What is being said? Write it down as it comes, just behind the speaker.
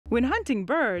When hunting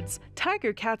birds,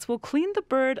 tiger cats will clean the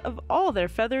bird of all their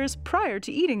feathers prior to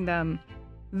eating them.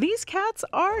 These cats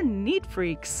are neat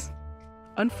freaks.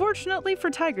 Unfortunately for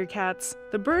tiger cats,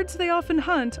 the birds they often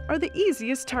hunt are the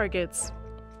easiest targets.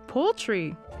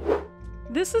 Poultry.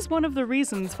 This is one of the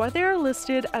reasons why they are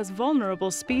listed as vulnerable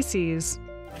species.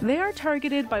 They are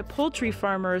targeted by poultry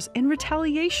farmers in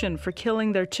retaliation for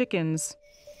killing their chickens.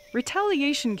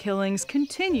 Retaliation killings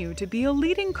continue to be a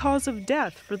leading cause of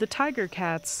death for the tiger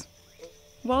cats.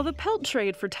 While the pelt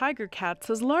trade for tiger cats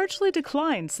has largely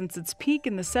declined since its peak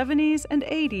in the 70s and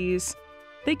 80s,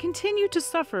 they continue to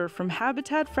suffer from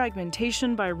habitat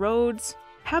fragmentation by roads,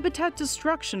 habitat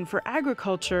destruction for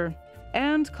agriculture,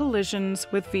 and collisions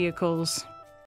with vehicles.